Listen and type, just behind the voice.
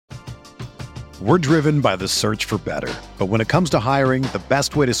We're driven by the search for better. But when it comes to hiring, the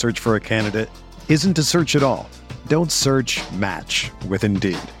best way to search for a candidate isn't to search at all. Don't search, match with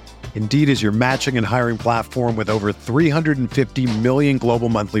Indeed. Indeed is your matching and hiring platform with over 350 million global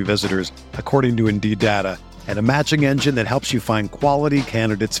monthly visitors, according to Indeed data, and a matching engine that helps you find quality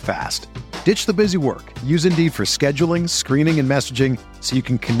candidates fast. Ditch the busy work. Use Indeed for scheduling, screening, and messaging so you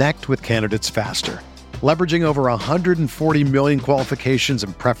can connect with candidates faster. Leveraging over 140 million qualifications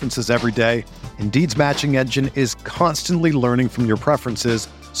and preferences every day, Indeed's matching engine is constantly learning from your preferences,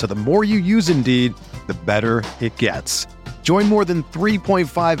 so the more you use Indeed, the better it gets. Join more than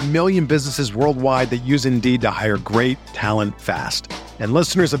 3.5 million businesses worldwide that use Indeed to hire great talent fast. And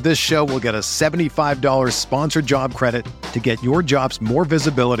listeners of this show will get a $75 sponsored job credit to get your jobs more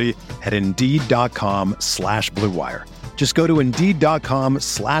visibility at Indeed.com/Blue Wire. Just go to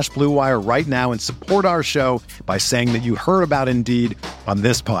Indeed.com/Blue Wire right now and support our show by saying that you heard about Indeed on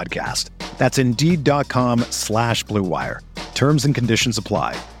this podcast. That's Indeed.com/Blue Wire. Terms and conditions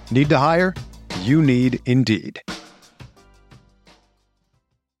apply. Need to hire? You need Indeed.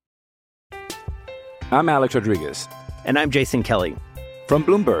 I'm Alex Rodriguez. And I'm Jason Kelly. From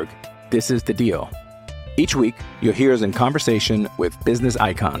Bloomberg, this is The Deal. Each week, you'll hear us in conversation with business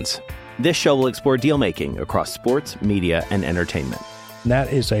icons. This show will explore deal-making across sports, media, and entertainment.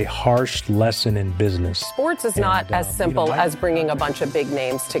 That is a harsh lesson in business. Sports is not as simple as bringing a bunch of big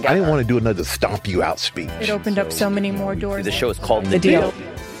names together. I didn't want to do another stomp you out speech. It opened up so many more doors. The show is called The Deal.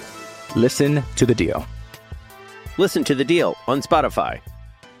 Listen to The Deal. Listen to The Deal on Spotify.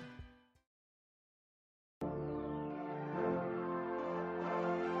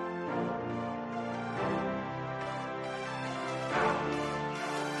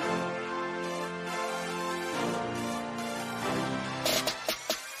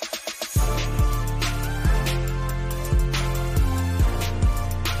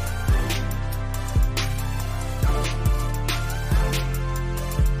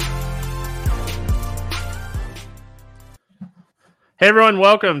 Hey everyone,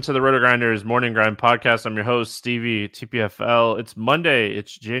 welcome to the Roto Grinders Morning Grind Podcast. I'm your host, Stevie TPFL. It's Monday.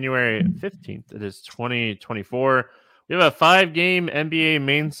 It's January 15th. It is 2024. We have a 5-game NBA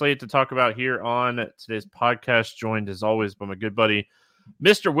main slate to talk about here on today's podcast, joined as always by my good buddy,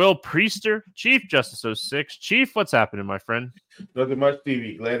 Mr. Will Priester, Chief Justice 06. Chief, what's happening, my friend? Nothing much,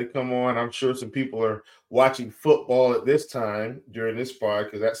 Stevie. Glad to come on. I'm sure some people are watching football at this time during this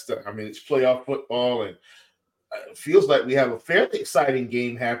pod because it's playoff football and it feels like we have a fairly exciting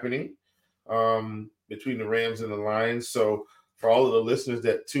game happening between the Rams and the Lions. So for all of the listeners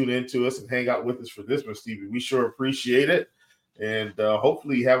that tune into us and hang out with us for this one, Stevie, we sure appreciate it. And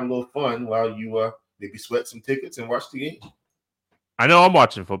hopefully you have a little fun while you maybe sweat some tickets and watch the game. I know I'm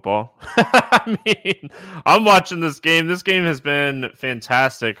watching football. I'm watching this game. This game has been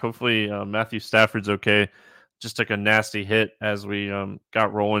fantastic. Hopefully Matthew Stafford's okay. Just took a nasty hit as we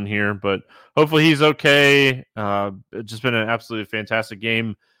got rolling here, but hopefully he's okay. It's just been an absolutely fantastic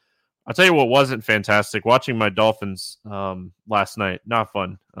game. I'll tell you what wasn't fantastic. Watching my Dolphins last night, not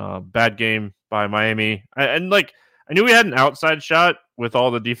fun. Bad game by Miami. I knew we had an outside shot with all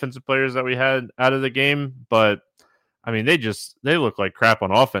the defensive players that we had out of the game, but I mean, they look like crap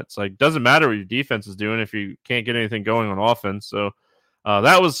on offense. Like, doesn't matter what your defense is doing if you can't get anything going on offense. So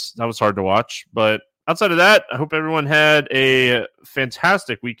that was hard to watch, but outside of that, I hope everyone had a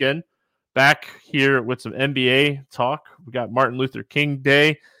fantastic weekend. Back here with some NBA talk. We got Martin Luther King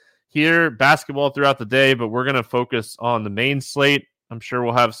Day here, basketball throughout the day, but we're going to focus on the main slate. I'm sure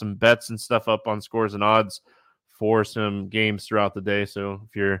we'll have some bets and stuff up on Scores and Odds for some games throughout the day. So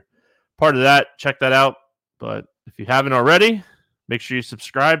if you're part of that, check that out. But if you haven't already, make sure you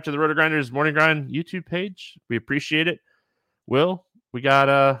subscribe to the Roto Grinders Morning Grind YouTube page. We appreciate it. Will, we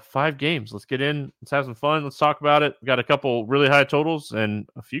got 5 games. Let's get in. Let's have some fun. Let's talk about it. We got a couple really high totals and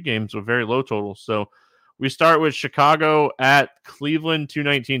a few games with very low totals. So we start with Chicago at Cleveland,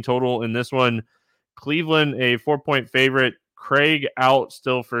 219 total in this one. Cleveland, a 4-point favorite. Craig out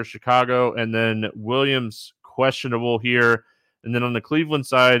still for Chicago. And then Williams questionable here. And then on the Cleveland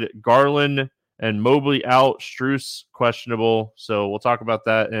side, Garland and Mobley out. Strus questionable. So we'll talk about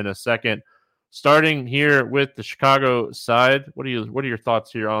that in a second. Starting here with the Chicago side, what are your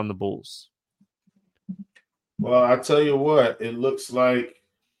thoughts here on the Bulls? Well, I tell you what, it looks like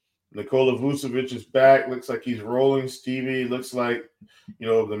Nikola Vucevic is back. Looks like he's rolling, Stevie. Looks like,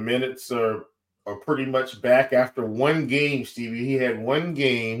 the minutes are pretty much back after one game, Stevie. He had one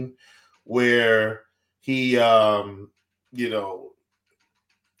game where he,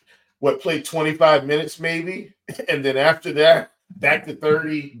 played 25 minutes maybe. And then after that, back to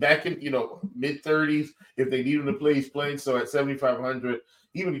 30, back in, mid-30s. If they need him to play, he's playing. So at 7,500,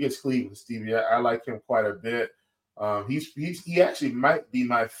 even against Cleveland, Stevie. I like him quite a bit. He actually might be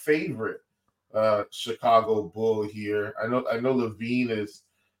my favorite Chicago Bull here. I know Levine is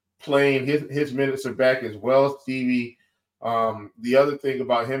playing. His minutes are back as well, Stevie. The other thing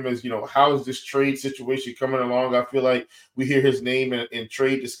about him is, how is this trade situation coming along? I feel like we hear his name in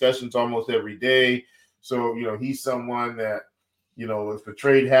trade discussions almost every day. So, he's someone that, if the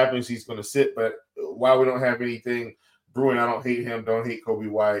trade happens, he's going to sit. But while we don't have anything brewing, I don't hate him. Don't hate Kobe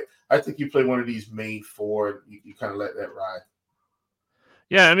White. I think you play one of these main four. You kind of let that ride.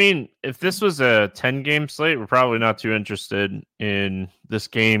 Yeah, I mean, if this was a 10-game slate, we're probably not too interested in this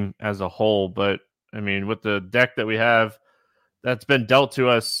game as a whole. But, I mean, with the deck that we have that's been dealt to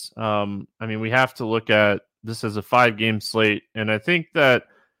us, we have to look at this as a 5-game slate. And I think that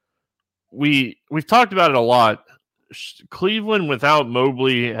we've talked about it a lot. Cleveland without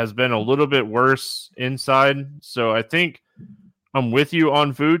Mobley has been a little bit worse inside. So I think I'm with you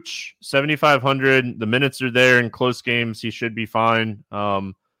on Vooch. 7,500. The minutes are there in close games. He should be fine.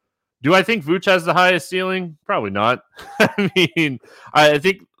 Do I think Vooch has the highest ceiling? Probably not. I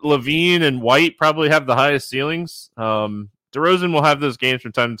think Levine and White probably have the highest ceilings. DeRozan will have those games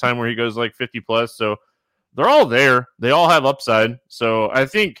from time to time where he goes like 50 plus. So they're all there. They all have upside. So I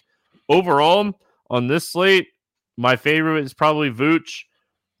think overall on this slate, my favorite is probably Vooch,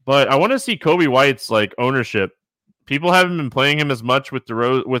 but I want to see Kobe White's ownership. People haven't been playing him as much with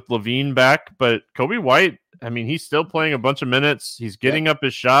Levine back, but Kobe White, he's still playing a bunch of minutes. He's getting up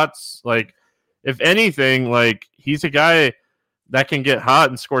his shots. If anything, he's a guy that can get hot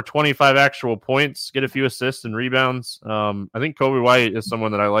and score 25 actual points, get a few assists and rebounds. I think Kobe White is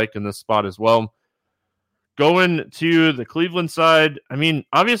someone that I like in this spot as well. Going to the Cleveland side,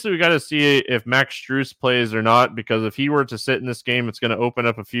 obviously we got to see if Max Strus plays or not, because if he were to sit in this game, it's going to open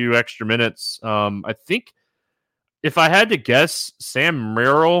up a few extra minutes. I think if I had to guess, Sam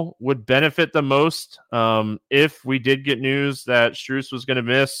Merrill would benefit the most if we did get news that Strus was going to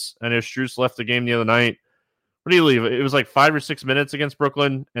miss. And if Strus left the game the other night, what do you leave? It was 5 or 6 minutes against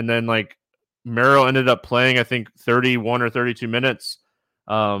Brooklyn, and then Merrill ended up playing, I think, 31 or 32 minutes.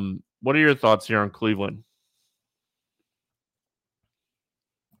 What are your thoughts here on Cleveland?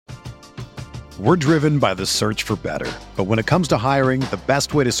 We're driven by the search for better. But when it comes to hiring, the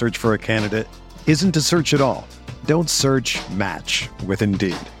best way to search for a candidate isn't to search at all. Don't search, match with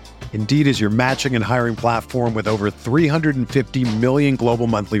Indeed. Indeed is your matching and hiring platform with over 350 million global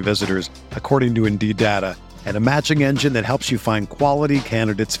monthly visitors, according to Indeed data, and a matching engine that helps you find quality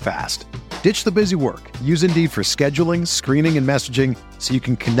candidates fast. Ditch the busy work. Use Indeed for scheduling, screening, and messaging so you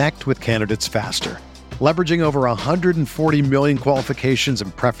can connect with candidates faster. Leveraging over 140 million qualifications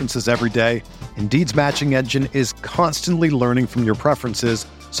and preferences every day, Indeed's matching engine is constantly learning from your preferences,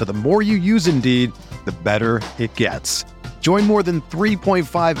 so the more you use Indeed, the better it gets. Join more than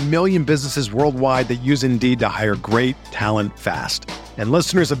 3.5 million businesses worldwide that use Indeed to hire great talent fast. And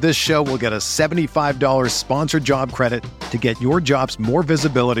listeners of this show will get a $75 sponsored job credit to get your jobs more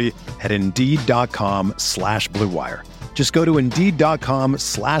visibility at Indeed.com/Blue Wire. Just go to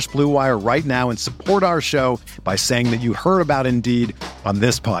Indeed.com/Blue Wire right now and support our show by saying that you heard about Indeed on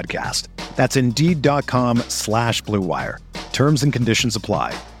this podcast. That's Indeed.com/Blue Wire. Terms and conditions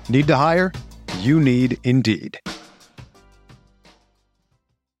apply. Need to hire? You need Indeed.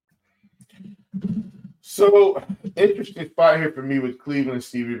 So, interesting spot here for me with Cleveland,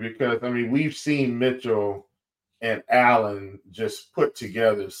 Stevie, because, we've seen Mitchell and Allen just put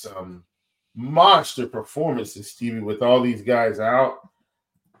together some monster performances, Stevie, with all these guys out.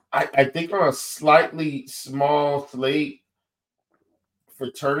 I think on a slightly small slate for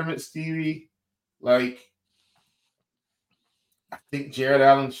tournament, Stevie, I think Jared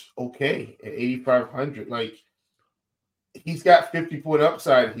Allen's okay at 8,500. He's got 50-point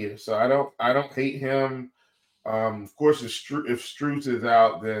upside here, so I don't hate him. Of course, if Strus is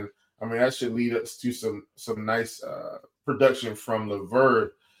out, then that should lead us to some nice production from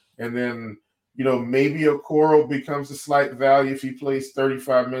LeVert. And then, maybe Okoro becomes a slight value if he plays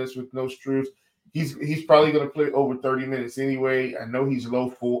 35 minutes with no Strus. He's probably going to play over 30 minutes anyway. I know he's low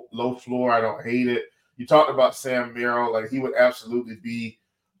floor. I don't hate it. You talked about Sam Merrill. He would absolutely be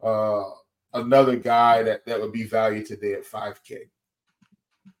another guy that would be valued today at 5K.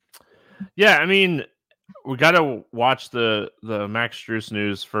 Yeah, we got to watch the Max Strus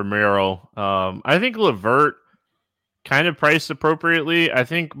news for Merrill. I think LeVert kind of priced appropriately. I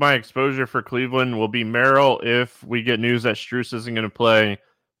think my exposure for Cleveland will be Merrill if we get news that Strus isn't going to play,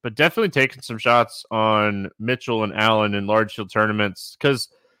 but definitely taking some shots on Mitchell and Allen in large field tournaments. Because,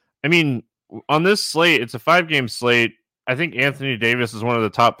 on this slate, it's a 5-game slate. I think Anthony Davis is one of the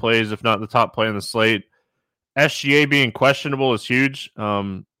top plays, if not the top play on the slate. SGA being questionable is huge.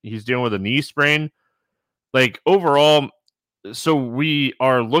 He's dealing with a knee sprain. Like overall, so we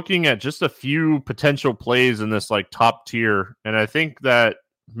are looking at just a few potential plays in this like top tier, and I think that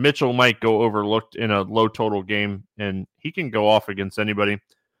Mitchell might go overlooked in a low total game, and he can go off against anybody.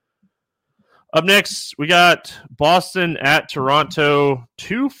 Up next, we got Boston at Toronto,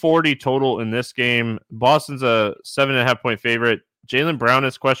 240 total in this game. Boston's a 7.5-point favorite. Jaylen Brown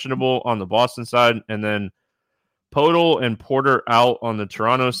is questionable on the Boston side, and then Podol and Porter out on the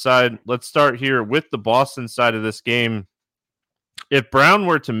Toronto side. Let's start here with the Boston side of this game. If Brown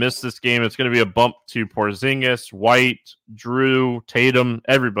were to miss this game, it's going to be a bump to Porzingis, White, Drew, Tatum,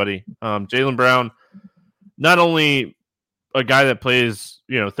 everybody. Jaylen Brown, not only a guy that plays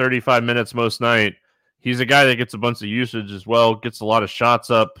 35 minutes most night, he's a guy that gets a bunch of usage as well, gets a lot of shots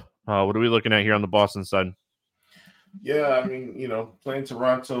up. What are we looking at here on the Boston side? Yeah, I mean, playing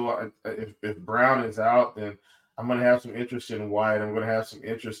Toronto, if Brown is out, then I'm going to have some interest in White. I'm going to have some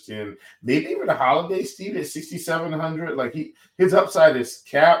interest in maybe even a Holiday, Steve, at 6,700. Like his upside is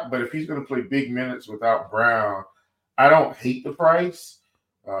capped, but if he's going to play big minutes without Brown, I don't hate the price.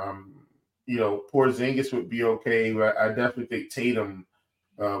 Porzingis would be okay, but I definitely think Tatum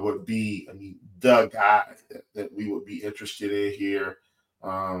would be, the guy that we would be interested in here.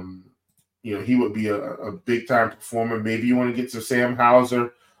 He would be a big time performer. Maybe you want to get to Sam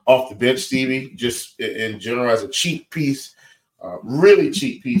Hauser off the bench, Stevie, just in general as a cheap piece, really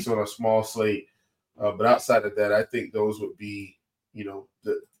cheap piece on a small slate. But outside of that, I think those would be,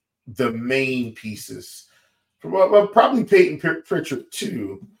 the main pieces. Well, probably Peyton Pritchard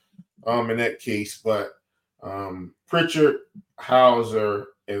too, in that case. But Pritchard, Hauser,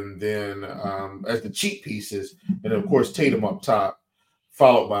 and then as the cheap pieces, and of course Tatum up top,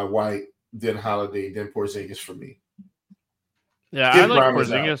 followed by White, then Holiday, then Porzingis for me. Yeah, I like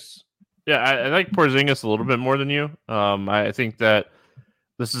Porzingis. Yeah, I like Porzingis a little bit more than you. I think that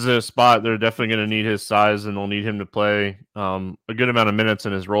this is a spot they're definitely going to need his size, and they'll need him to play a good amount of minutes,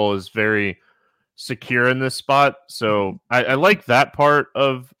 and his role is very secure in this spot. So I like that part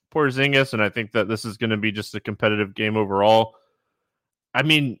of Porzingis, and I think that this is going to be just a competitive game overall. I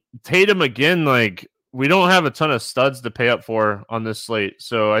mean, Tatum, again, like, we don't have a ton of studs to pay up for on this slate.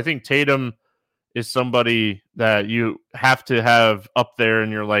 So I think Tatum is somebody that you have to have up there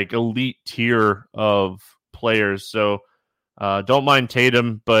in your like elite tier of players. So don't mind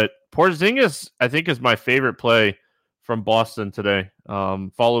Tatum, but Porzingis, I think, is my favorite play from Boston today,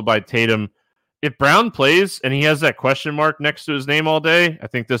 followed by Tatum. If Brown plays and he has that question mark next to his name all day, I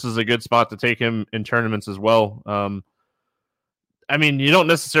think this is a good spot to take him in tournaments as well. I mean, you don't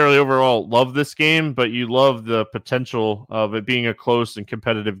necessarily overall love this game, but you love the potential of it being a close and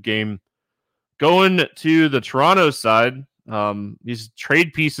competitive game. Going to the Toronto side, these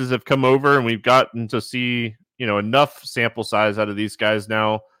trade pieces have come over, and we've gotten to see, enough sample size out of these guys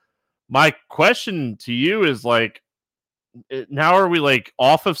now. My question to you is, like, now are we like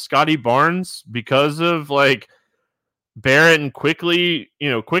off of Scotty Barnes because of like Barrett and Quickly?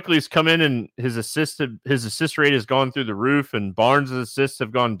 Quickly's come in and his assist rate has gone through the roof, and Barnes' assists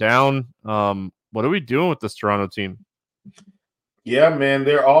have gone down. What are we doing with this Toronto team? Yeah, man,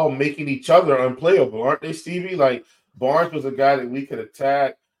 they're all making each other unplayable, aren't they, Stevie? Like, Barnes was a guy that we could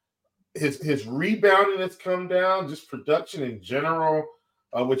attack. His rebounding has come down, just production in general,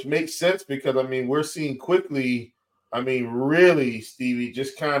 which makes sense because, we're seeing Quickly, really, Stevie,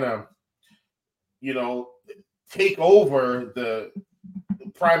 just kind of, take over the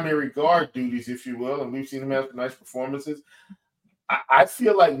primary guard duties, if you will, and we've seen him have some nice performances. I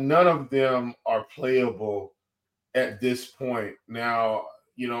feel like none of them are playable at this point. Now,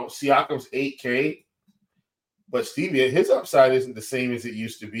 Siakam's 8K, but Stevie, his upside isn't the same as it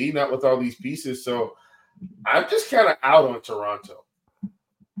used to be, not with all these pieces. So I'm just kind of out on Toronto.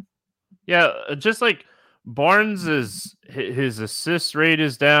 Yeah, just like Barnes his assist rate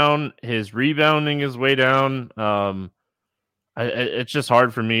is down, his rebounding is way down. It's just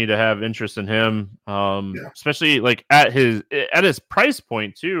hard for me to have interest in him, especially like at his price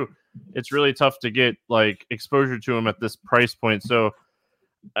point too. It's really tough to get like exposure to him at this price point. So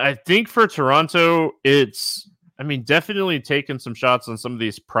I think for Toronto, it's, definitely taking some shots on some of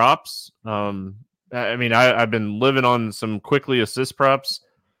these props. I've been living on some Quickly assist props.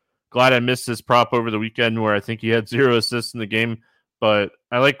 Glad I missed his prop over the weekend where I think he had 0 assists in the game, but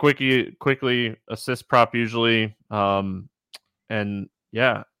I like Quickly assist prop usually. And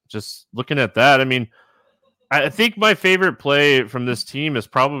yeah, just looking at that, I think my favorite play from this team is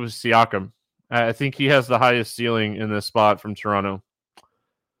probably Siakam. I think he has the highest ceiling in this spot from Toronto.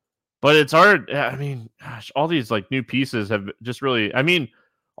 But it's hard. All these like new pieces have just really,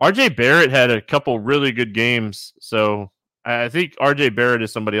 RJ Barrett had a couple really good games, so I think RJ Barrett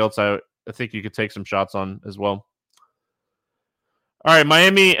is somebody else I think you could take some shots on as well. All right,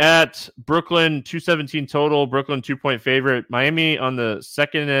 Miami at Brooklyn, 217 total. Brooklyn 2-point favorite. Miami on the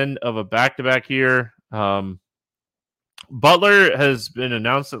second end of a back-to-back here. Butler has been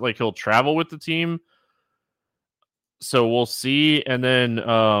announced that he'll travel with the team, so we'll see. And then,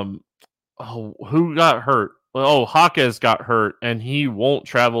 who got hurt? Jaquez got hurt, and he won't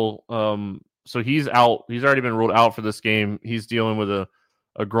travel. So he's out. He's already been ruled out for this game. He's dealing with a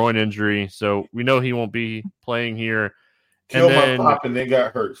groin injury, so we know he won't be playing here. My pop and then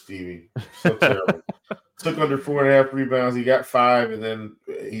got hurt, Stevie. So terrible. Took under 4.5 rebounds. He got 5, and then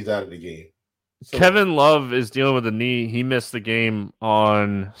he's out of the game. So, Kevin Love is dealing with a knee. He missed the game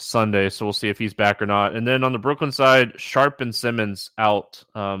on Sunday, so we'll see if he's back or not. And then on the Brooklyn side, Sharp and Simmons out.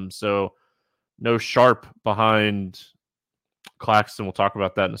 So no Sharp behind Claxton. We'll talk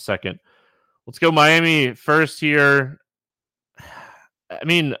about that in a second. Let's go Miami first here. I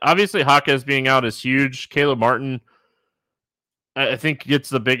mean, obviously Jaquez being out is huge. Caleb Martin, I think, gets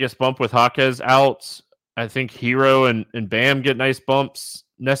the biggest bump with Jaquez out. I think Hero and Bam get nice bumps.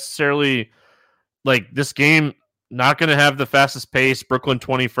 Necessarily, this game, not going to have the fastest pace. Brooklyn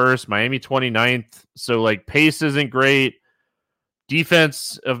 21st, Miami 29th. So, pace isn't great.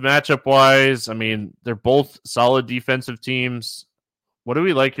 Defense of matchup-wise, I mean, they're both solid defensive teams. What do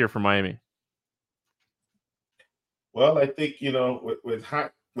we like here for Miami? Well, I think,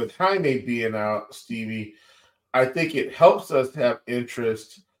 with Jaime being out, Stevie, I think it helps us have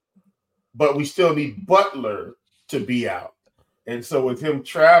interest, but we still need Butler to be out. And so with him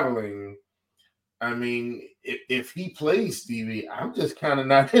traveling, I mean, if he plays, Stevie, I'm just kind of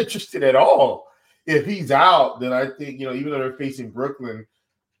not interested at all. If he's out, then I think, even though they're facing Brooklyn,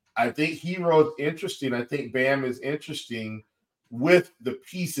 I think Hero's interesting. I think Bam is interesting with the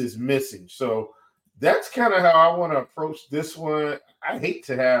pieces missing. So that's kind of how I want to approach this one. I hate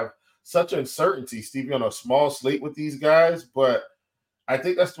to have such uncertainty, Stevie, on a small slate with these guys, but I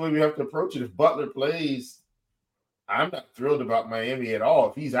think that's the way we have to approach it. If Butler plays, I'm not thrilled about Miami at all.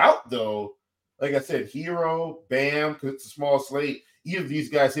 If he's out, though, like I said, Hero, Bam, because it's a small slate, either of these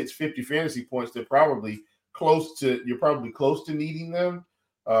guys hits 50 fantasy points, you're probably close to needing them.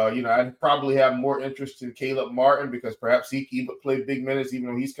 I'd probably have more interest in Caleb Martin because perhaps he can play big minutes, even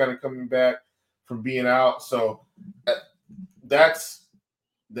though he's kind of coming back from being out. So that's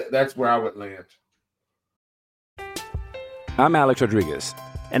where I would land. I'm Alex Rodriguez.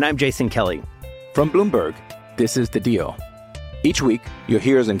 And I'm Jason Kelly. From Bloomberg, this is The Deal. Each week, you'll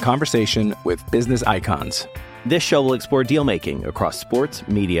hear us in conversation with business icons. This show will explore deal-making across sports,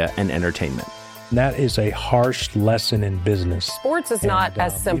 media, and entertainment. That is a harsh lesson in business. Sports is not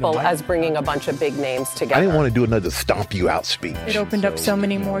as simple as bringing a bunch of big names together. I didn't want to do another stomp you out speech. It opened up so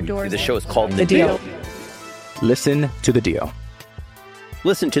many more doors. The show is called The Deal. Listen to The Deal.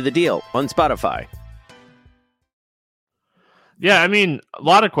 Listen to The Deal on Spotify. Yeah, I mean, a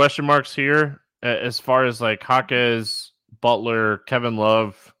lot of question marks here as far as Jaquez, Butler, Kevin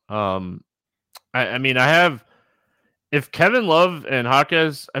Love. I mean, I have, if Kevin Love and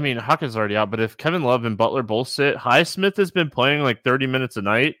Jaquez, I mean, Jaquez is already out, but if Kevin Love and Butler both sit, Highsmith has been playing 30 minutes a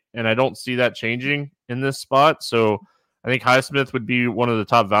night, and I don't see that changing in this spot. So I think Highsmith would be one of the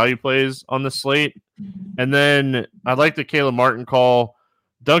top value plays on the slate. And then I like the Caleb Martin call.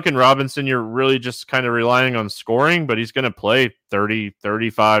 Duncan Robinson, you're really just kind of relying on scoring, but he's going to play 30,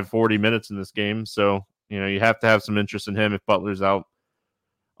 35, 40 minutes in this game. So, you have to have some interest in him if Butler's out.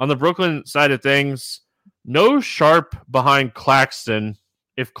 On the Brooklyn side of things, no Sharp behind Claxton.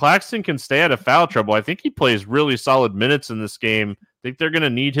 If Claxton can stay out of foul trouble, I think he plays really solid minutes in this game. I think they're going to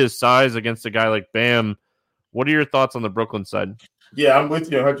need his size against a guy like Bam. What are your thoughts on the Brooklyn side? Yeah, I'm with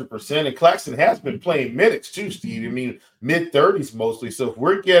you 100%. And Claxton has been playing minutes too, Steve. I mean, mid-30s mostly. So if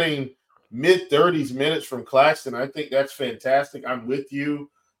we're getting mid-30s minutes from Claxton, I think that's fantastic. I'm with you.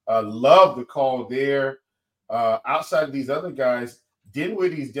 Love the call there. Outside of these other guys,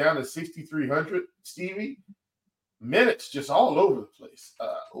 Dinwiddie's down to 6,300, Stevie. Minutes just all over the place.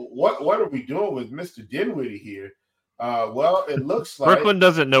 What are we doing with Mr. Dinwiddie here? Well, it looks like Brooklyn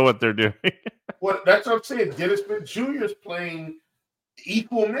doesn't know what they're doing. That's what I'm saying. Dennis Smith Jr. is playing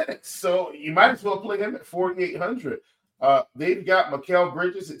equal minutes, so you might as well play him at 4,800. They've got Mikal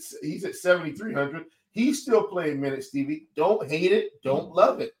Bridges. He's at 7,300. He's still playing minutes, Stevie. Don't hate it. Don't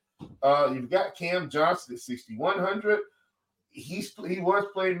love it. You've got Cam Johnson at 6,100. He was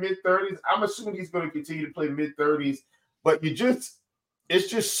playing mid-30s. I'm assuming he's going to continue to play mid-30s, but it's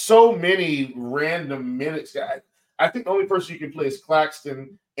just so many random minutes. I think the only person you can play is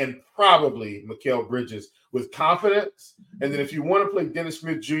Claxton and probably Mikal Bridges with confidence. And then if you want to play Dennis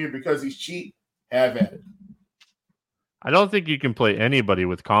Smith Jr. because he's cheap, have at it. I don't think you can play anybody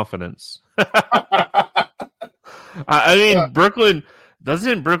with confidence. I mean, Brooklyn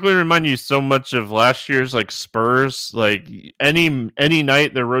remind you so much of last year's like Spurs? Like any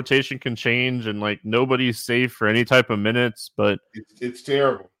night their rotation can change and like nobody's safe for any type of minutes, but it's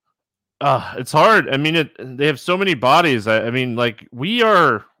terrible. It's hard. I mean, they have so many bodies. I mean, like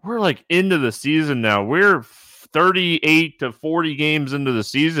we're like into the season now. We're 38 to 40 games into the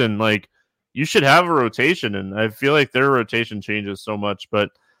season. Like you should have a rotation, and I feel like their rotation changes so much. But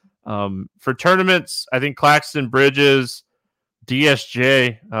for tournaments, I think Claxton, Bridges,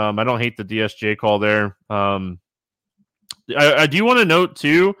 DSJ. I don't hate the DSJ call there. I do want to note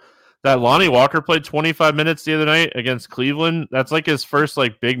too that Lonnie Walker played 25 minutes the other night against Cleveland. That's like his first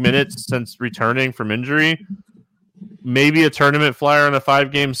like big minutes since returning from injury. Maybe a tournament flyer on a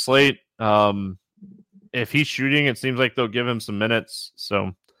 5-game slate. If he's shooting, it seems like they'll give him some minutes. So,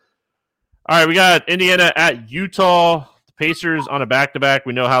 all right, we got Indiana at Utah. The Pacers on a back-to-back.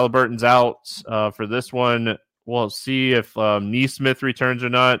 We know Halliburton's out for this one. We'll see if Nesmith returns or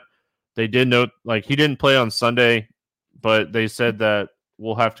not. They did note like he didn't play on Sunday, but they said that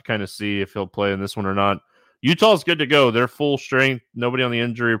we'll have to kind of see if he'll play in this one or not. Utah's good to go. They're full strength. Nobody on the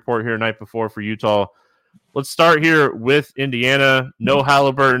injury report here night before for Utah. Let's start here with Indiana. No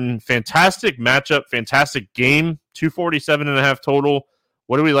Halliburton. Fantastic matchup. Fantastic game. 247.5 total.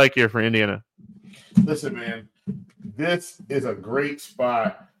 What do we like here for Indiana? Listen, man, this is a great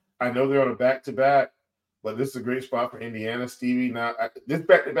spot. I know they're on a back-to-back, but this is a great spot for Indiana, Stevie. Now, this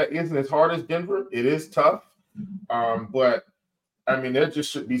back-to-back isn't as hard as Denver. It is tough, but I mean, there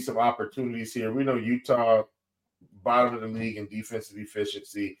just should be some opportunities here. We know Utah, bottom of the league in defensive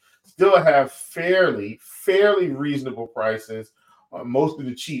efficiency, still have fairly reasonable prices. Most of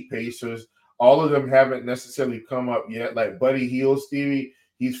the cheap Pacers, all of them haven't necessarily come up yet. Like Buddy Hield, Stevie,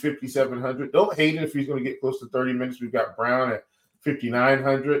 he's 5,700. Don't hate it if he's going to get close to 30 minutes. We've got Brown at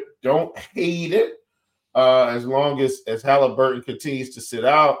 5,900. Don't hate it as long as Halliburton continues to sit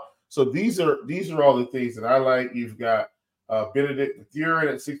out. So these are all the things that I like. You've got Benedict Mathurin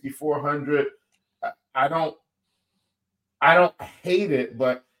at 6,400. I don't hate it,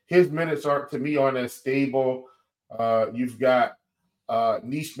 but his minutes aren't as stable. You've got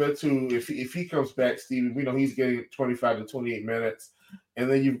Nesmith, who if he comes back, Stevie, we know he's getting 25 to 28 minutes. And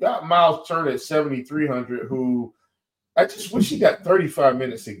then you've got Miles Turner at 7,300, who I just wish he got 35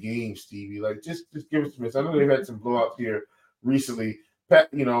 minutes a game, Stevie. Like just give us some minutes. I know they've had some blowouts here recently.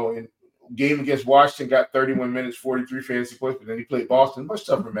 In game against Washington, got 31 minutes, 43 fantasy points, but then he played Boston, much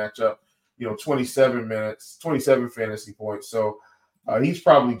tougher matchup, 27 minutes, 27 fantasy points. So he's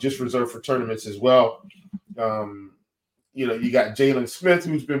probably just reserved for tournaments as well. You got Jalen Smith,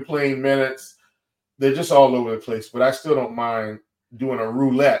 who's been playing minutes. They're just all over the place, but I still don't mind doing a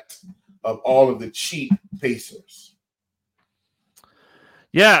roulette of all of the cheap Pacers.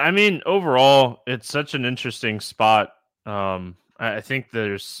 Yeah, I mean, overall, it's such an interesting spot. I think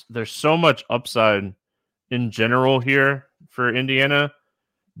there's so much upside in general here for Indiana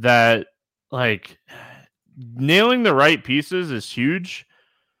that like nailing the right pieces is huge.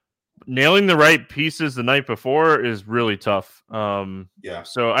 Nailing the right pieces the night before is really tough. Yeah.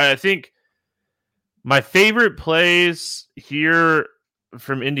 So I think my favorite plays here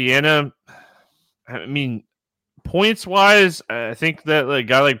from Indiana, I mean, points wise, I think that a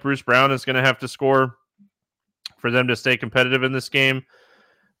guy like Bruce Brown is going to have to score for them to stay competitive in this game.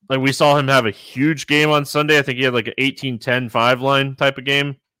 Like we saw him have a huge game on Sunday. I think he had like an 18-10-5 line type of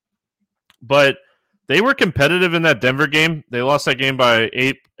game. But they were competitive in that Denver game. They lost that game by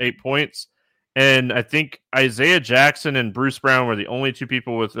eight points. And I think Isaiah Jackson and Bruce Brown were the only two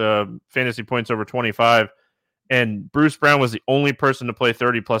people with fantasy points over 25. And Bruce Brown was the only person to play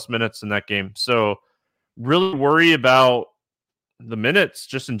 30-plus minutes in that game. So really worry about the minutes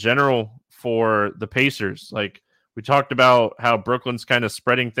just in general for the Pacers. Like we talked about how Brooklyn's kind of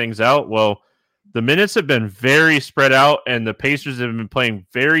spreading things out. Well, the minutes have been very spread out, and the Pacers have been playing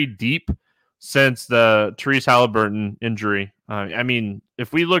very deep since the Therese Halliburton injury. I mean,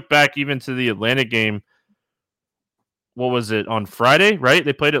 if we look back even to the Atlanta game, what was it, on Friday, right?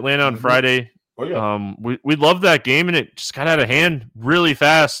 They played Atlanta on Friday. Oh, yeah. We loved that game, and it just got out of hand really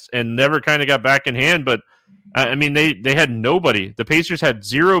fast and never kind of got back in hand. But, I mean, they had nobody. The Pacers had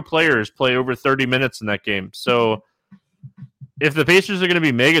 0 players play over 30 minutes in that game. So if the Pacers are going to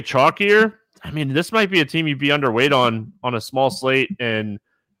be mega chalkier, I mean, this might be a team you'd be underweight on a small slate, and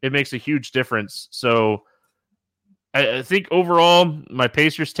it makes a huge difference. So I think overall my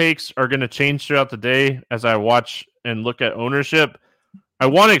Pacers takes are going to change throughout the day as I watch and look at ownership. I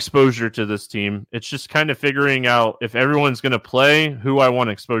want exposure to this team. It's just kind of figuring out if everyone's going to play, who I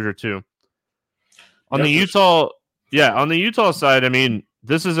want exposure to. On the Utah side, I mean,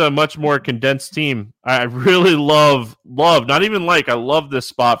 this is a much more condensed team. I really love, not even like, I love this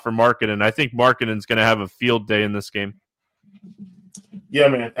spot for Markkanen. I think Markkanen's going to have a field day in this game. Yeah,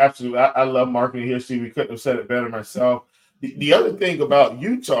 man, absolutely. I love Markkanen here. See, we couldn't have said it better myself. The other thing about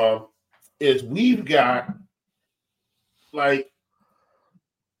Utah is we've got, like,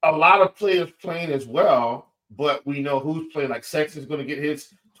 a lot of players playing as well, but we know who's playing. Like Sexton's going to get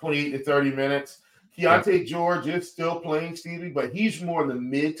his 28 to 30 minutes. Keontae George is still playing, Stevie, but he's more in the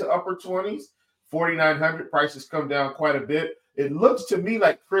mid to upper 20s. 4,900 prices come down quite a bit. It looks to me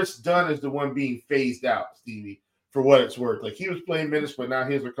like Chris Dunn is the one being phased out, Stevie, for what it's worth. Like he was playing minutes, but now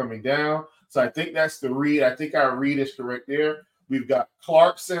his are coming down. So I think that's the read. I think our read is correct there. We've got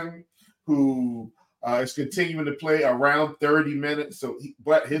Clarkson, who is continuing to play around 30 minutes.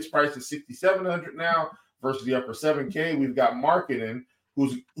 But his price is 6,700 now versus the upper 7K. We've got Markkanen,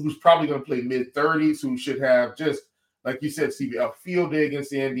 who's probably going to play mid-30s, who should have just, like you said, Stevie, a field day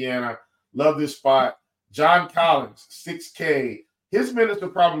against Indiana. Love this spot. John Collins, 6K. His minutes are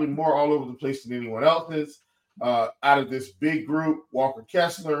probably more all over the place than anyone else's. Out of this big group, Walker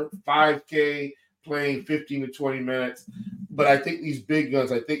Kessler, 5K, playing 15 to 20 minutes. But I think these big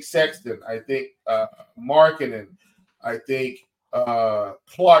guns, I think Sexton, I think Markkanen, I think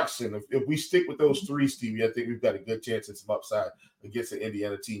Clarkson. If we stick with those three, Stevie, I think we've got a good chance at some upside against the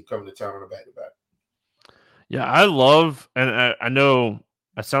Indiana team coming to town on a back-to-back. Yeah, I love, and I know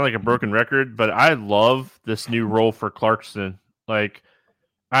I sound like a broken record, but I love this new role for Clarkson. Like,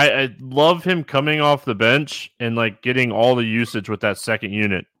 I love him coming off the bench and like getting all the usage with that second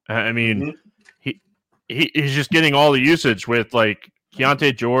unit. I mean, he's just getting all the usage with like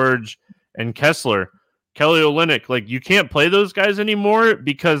Keontae George and Kessler, Kelly Olynyk. Like you can't play those guys anymore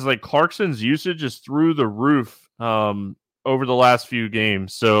because like Clarkson's usage is through the roof over the last few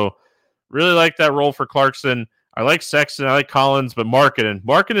games. So really like that role for Clarkson. I like Sexton, I like Collins, but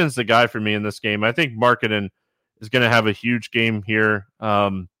Markkanen's the guy for me in this game. I think Markkanen is going to have a huge game here.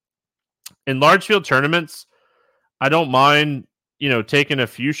 In large field tournaments, I don't mind, taking a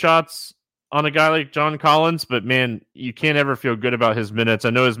few shots on a guy like John Collins, but man, you can't ever feel good about his minutes. I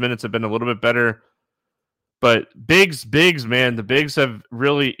know his minutes have been a little bit better, but bigs, man, the bigs have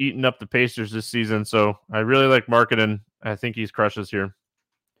really eaten up the Pacers this season. So I really like Markkanen. I think he's crushes here.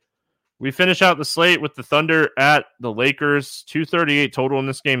 We finish out the slate with the Thunder at the Lakers. 238 total in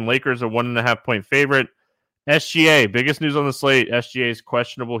this game. Lakers a 1.5 point favorite. SGA, biggest news on the slate. SGA is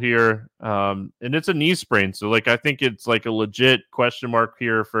questionable here. And it's a knee sprain. So I think it's like a legit question mark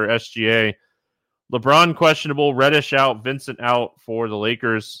here for SGA. LeBron questionable, Reddish out, Vincent out for the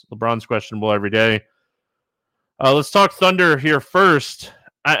Lakers. LeBron's questionable every day. Let's talk Thunder here first.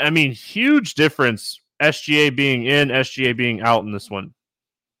 I mean, huge difference. SGA being in, SGA being out in this one.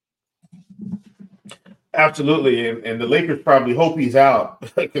 Absolutely. And the Lakers probably hope he's out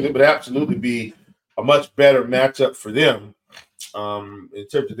because it would absolutely be a much better matchup for them in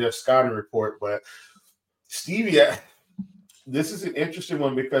terms of their scouting report. But Stevie, this is an interesting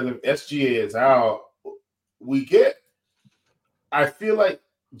one because if SGA is out, I feel like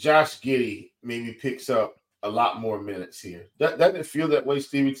Josh Giddey maybe picks up a lot more minutes here. Doesn't it feel that way,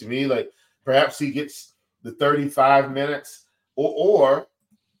 Stevie, to me? Like perhaps he gets the 35 minutes or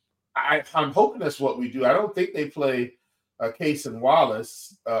I'm hoping that's what we do. I don't think they play Case and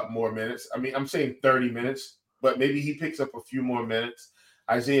Wallace more minutes. I mean, I'm saying 30 minutes, but maybe he picks up a few more minutes.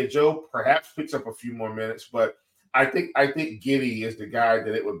 Isaiah Joe perhaps picks up a few more minutes, but I think Giddey is the guy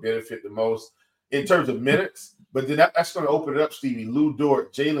that it would benefit the most in terms of minutes. But then that's going to open it up, Stevie. Lou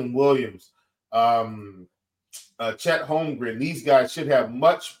Dort, Jalen Williams, Chet Holmgren. These guys should have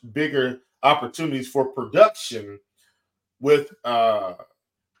much bigger opportunities for production with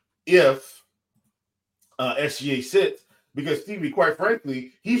if SGA sits. Because, Stevie, quite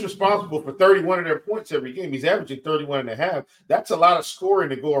frankly, he's responsible for 31 of their points every game. He's averaging 31 and a half. That's a lot of scoring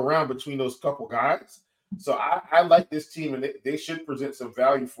to go around between those couple guys. So I like this team, and they should present some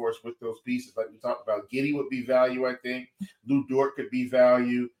value for us with those pieces. Like we talked about, Giddey would be value, I think. Lou Dort could be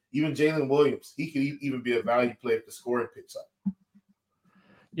value. Even Jalen Williams, he could even be a value play if the scoring picks up.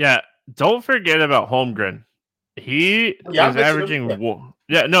 Yeah, don't forget about Holmgren. He is averaging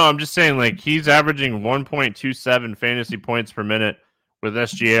I'm just saying, he's averaging 1.27 fantasy points per minute with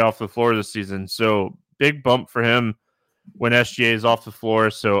SGA off the floor this season. So big bump for him when SGA is off the floor.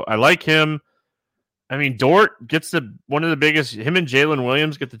 So I like him. I mean, Dort gets one of the biggest. Him and Jalen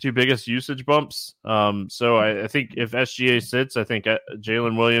Williams get the two biggest usage bumps. So I think if SGA sits, I think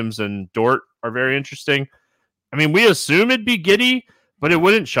Jalen Williams and Dort are very interesting. I mean, we assume it'd be Giddey, but it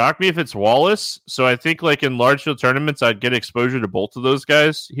wouldn't shock me if it's Wallace. So I think like in large field tournaments, I'd get exposure to both of those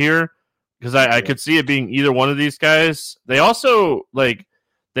guys here because I could see it being either one of these guys. They also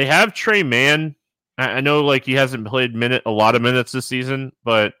they have Trey Mann. I know like he hasn't played a lot of minutes this season,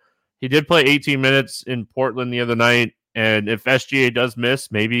 but he did play 18 minutes in Portland the other night. And if SGA does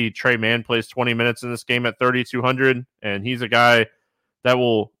miss, maybe Trey Mann plays 20 minutes in this game at 3,200, and he's a guy that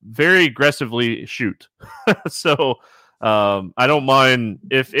will very aggressively shoot. So I don't mind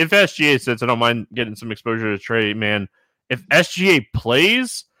if SGA sits. I don't mind getting some exposure to Trey Mann. If SGA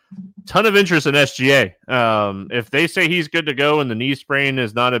plays, ton of interest in SGA. If they say he's good to go and the knee sprain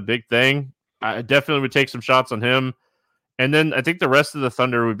is not a big thing, I definitely would take some shots on him. And then I think the rest of the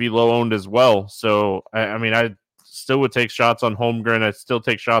Thunder would be low owned as well. So I mean, I still would take shots on Holmgren. I'd still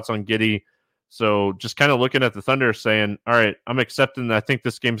take shots on Giddey. So just kind of looking at the Thunder saying, all right, I'm accepting that I think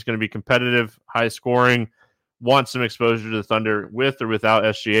this game's going to be competitive, high scoring, want some exposure to the Thunder with or without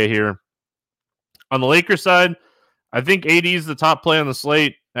SGA here. On the Lakers side, I think AD is the top play on the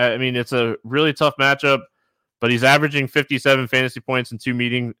slate. I mean, it's a really tough matchup, but he's averaging 57 fantasy points in 2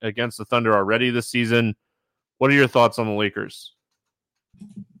 meetings against the Thunder already this season. What are your thoughts on the Lakers?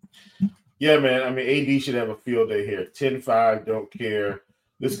 Yeah, man. I mean, AD should have a field day here. 10-5, don't care.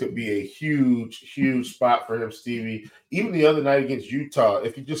 This could be a huge, huge spot for him, Stevie. Even the other night against Utah,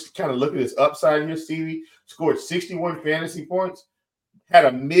 if you just kind of look at his upside here, Stevie, scored 61 fantasy points, had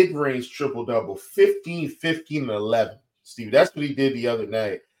a mid-range triple-double, 15, 15, and 11. Stevie, that's what he did the other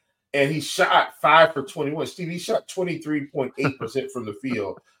night. And he shot 5 for 21. Stevie, he shot 23.8% from the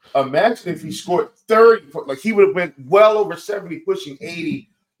field. Imagine if he scored 30. Like, he would have been well over 70, pushing 80.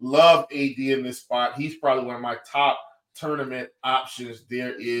 Love AD in this spot. He's probably one of my top tournament options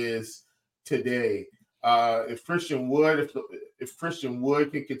there is today. If Christian Wood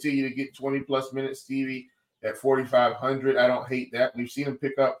can continue to get 20 plus minutes, Stevie, at 4,500, I don't hate that. We've seen him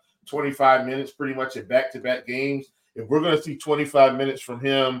pick up 25 minutes pretty much in back-to-back games. If we're going to see 25 minutes from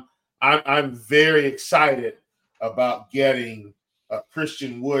him, I'm very excited about getting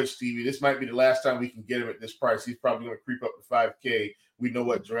Christian Wood, Stevie. This might be the last time we can get him at this price. He's probably going to creep up to 5K. We know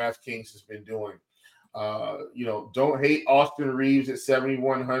what DraftKings has been doing. Don't hate Austin Reeves at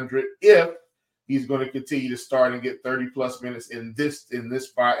 7,100 if he's going to continue to start and get 30-plus minutes in this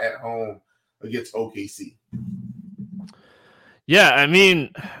spot at home against OKC. Yeah, I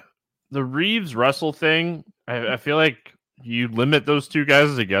mean, the Reeves-Russell thing, I feel like you limit those two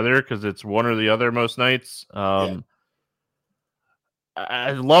guys together because it's one or the other most nights. I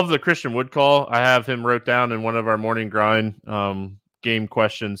love the Christian Wood call. I have him wrote down in one of our morning grind game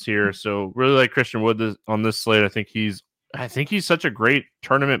questions here. So really like Christian Wood on this slate. I think he's such a great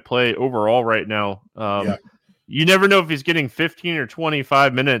tournament play overall right now. You never know if he's getting 15 or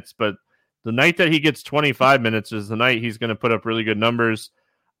 25 minutes, but the night that he gets 25 minutes is the night he's going to put up really good numbers.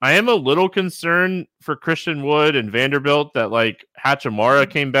 I am a little concerned for Christian Wood and Vanderbilt that like Hachimura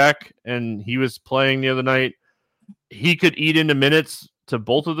came back and he was playing the other night. He could eat into minutes to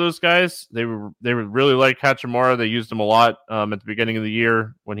both of those guys. They were really like Hachimura. They used him a lot at the beginning of the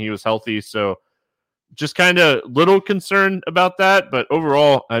year when he was healthy. So just kind of little concerned about that. But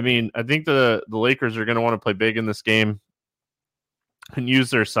overall, I mean, I think the Lakers are going to want to play big in this game and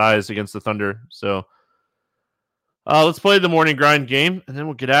use their size against the Thunder. So let's play the morning grind game, and then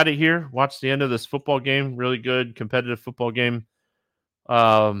we'll get out of here. Watch the end of this football game. Really good competitive football game.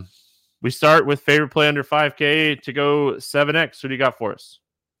 We start with favorite play under 5K to go 7X. What do you got for us?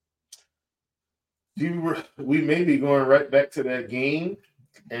 We may be going right back to that game,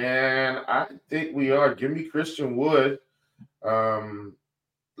 and I think we are. Give me Christian Wood.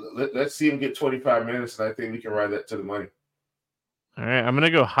 Let's see him get 25 minutes, and I think we can ride that to the money. All right, I'm going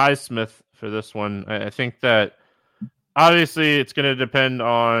to go Highsmith for this one. I think that obviously it's going to depend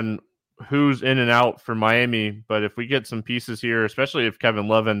on who's in and out for Miami, but if we get some pieces here, especially if Kevin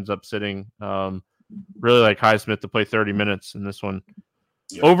Love ends up sitting, really like Highsmith to play 30 minutes in this one.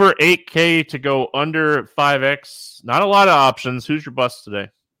 Yep. Over 8K to go under 5X. Not a lot of options. Who's your bust today?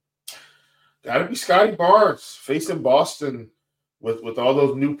 Got to be Scotty Barnes facing Boston with all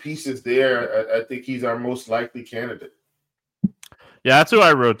those new pieces there. I think he's our most likely candidate. Yeah, that's who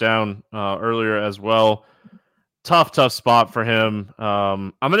I wrote down earlier as well. Tough spot for him.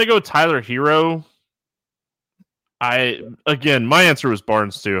 I'm going to go Tyler Hero. My answer was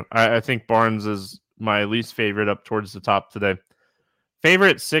Barnes too. I think Barnes is my least favorite up towards the top today.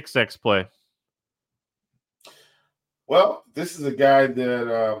 Favorite 6X play? Well, this is a guy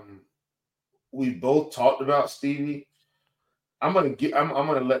that we both talked about, Stevie. I'm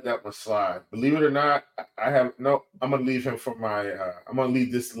gonna let that one slide. Believe it or not, I'm gonna leave him for my I'm gonna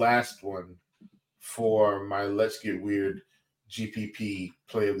leave this last one for my Let's Get Weird. GPP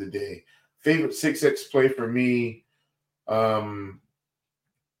play of the day. Favorite 6X play for me,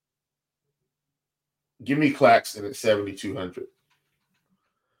 give me Claxton at 7,200.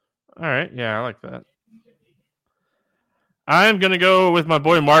 All right. Yeah, I like that. I'm going to go with my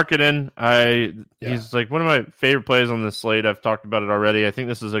boy Marketing. He's like one of my favorite plays on this slate. I've talked about it already. I think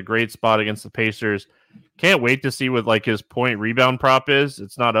this is a great spot against the Pacers. Can't wait to see what like his point rebound prop is.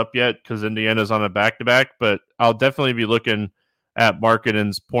 It's not up yet because Indiana's on a back-to-back, but I'll definitely be looking at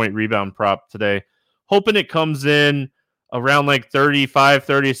Marketing's point rebound prop today. Hoping it comes in around like 35,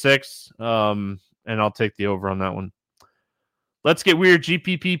 36, and I'll take the over on that one. Let's get weird.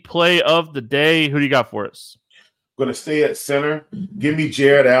 GPP play of the day. Who do you got for us? Going to stay at center. Give me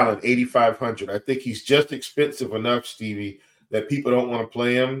Jared Allen, 8,500. I think he's just expensive enough, Stevie, that people don't want to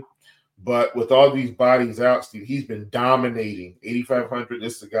play him. But with all these bodies out, Steve, he's been dominating. 8,500.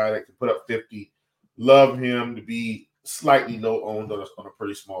 This is a guy that can put up 50. Love him to be slightly low owned on a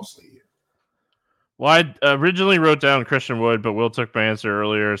pretty small slate here. Well, I originally wrote down Christian Wood, but Will took my answer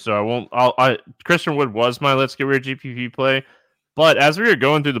earlier, so I won't. Christian Wood was my Let's Get Weird GPP play. But as we were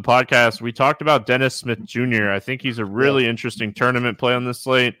going through the podcast, we talked about Dennis Smith Jr. I think he's a really interesting tournament play on this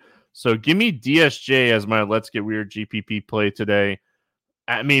slate. So give me DSJ as my Let's Get Weird GPP play today.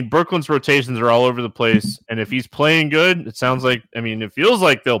 I mean, Brooklyn's rotations are all over the place. And if he's playing good, it feels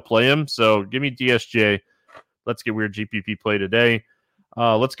like they'll play him. So give me DSJ. Let's Get Weird GPP play today.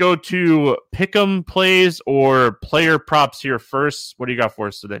 Let's go to Pick'em plays or player props here first. What do you got for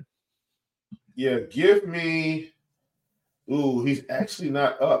us today? Yeah, give me... Ooh, he's actually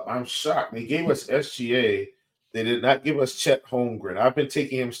not up. I'm shocked. They gave us SGA. They did not give us Chet Holmgren. I've been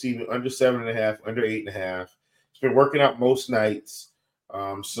taking him, Steven, under 7.5, under 8.5. He's been working out most nights.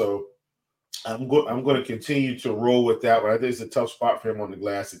 So I'm going to continue to roll with that one. I think it's a tough spot for him on the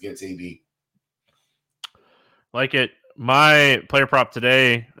glass against AD. Like it. My player prop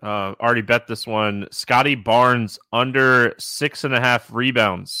today, already bet this one. Scotty Barnes under 6.5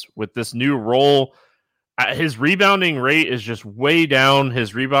 rebounds with this new role. His rebounding rate is just way down.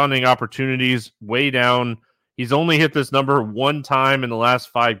 His rebounding opportunities way down. He's only hit this number one time in the last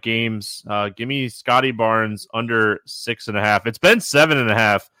 5 games. Give me Scotty Barnes under 6.5. It's been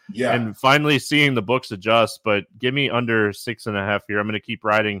 7.5. Yeah. And finally seeing the books adjust, but give me under 6.5 here. I'm going to keep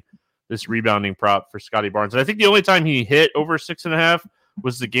riding this rebounding prop for Scotty Barnes. And I think the only time he hit over 6.5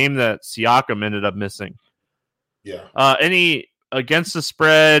 was the game that Siakam ended up missing. Yeah. Any against the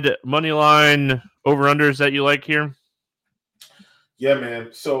spread, money line, over-unders that you like here? Yeah, man.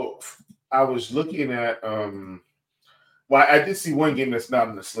 So I was looking at I did see one game that's not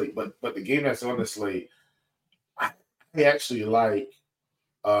on the slate, but the game that's on the slate, I actually like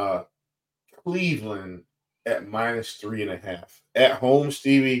Cleveland at -3.5. At home,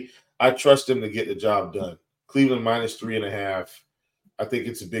 Stevie, I trust them to get the job done. Cleveland -3.5. I think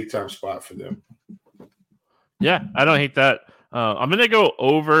it's a big-time spot for them. Yeah, I don't hate that. I'm going to go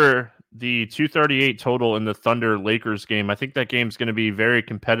over the 238 total in the Thunder-Lakers game. I think that game's going to be very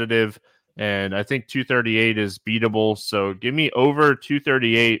competitive, and I think 238 is beatable. So give me over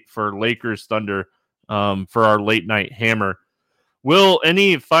 238 for Lakers-Thunder for our late-night hammer. Will,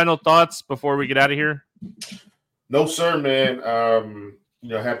 any final thoughts before we get out of here? No, sir, man.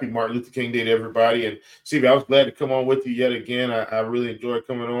 Happy Martin Luther King Day to everybody. And Stevie, I was glad to come on with you yet again. I really enjoyed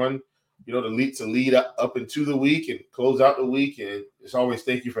coming on. To lead up into the week and close out the week. And as always,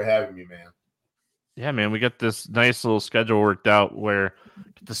 thank you for having me, man. Yeah, man, we got this nice little schedule worked out where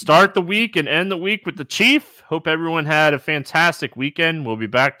to start the week and end the week with the Chief. Hope everyone had a fantastic weekend. We'll be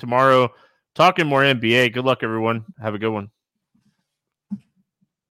back tomorrow talking more NBA. Good luck, everyone. Have a good one.